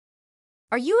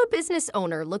Are you a business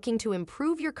owner looking to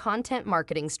improve your content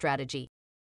marketing strategy?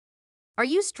 Are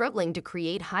you struggling to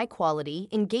create high-quality,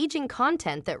 engaging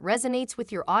content that resonates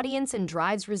with your audience and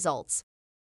drives results?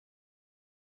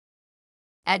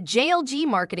 At JLG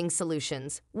Marketing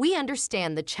Solutions, we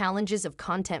understand the challenges of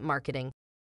content marketing.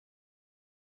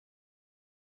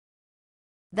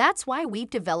 That's why we've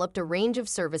developed a range of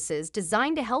services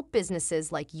designed to help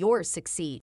businesses like yours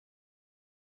succeed.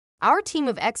 Our team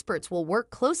of experts will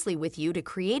work closely with you to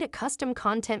create a custom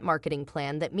content marketing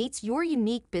plan that meets your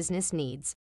unique business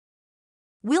needs.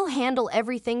 We'll handle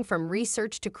everything from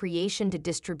research to creation to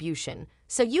distribution,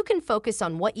 so you can focus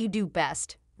on what you do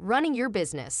best, running your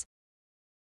business.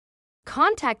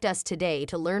 Contact us today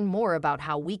to learn more about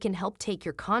how we can help take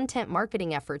your content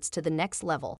marketing efforts to the next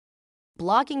level.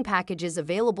 Blogging packages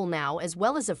available now, as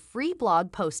well as a free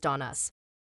blog post on us.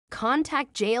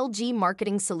 Contact JLG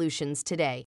Marketing Solutions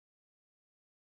today.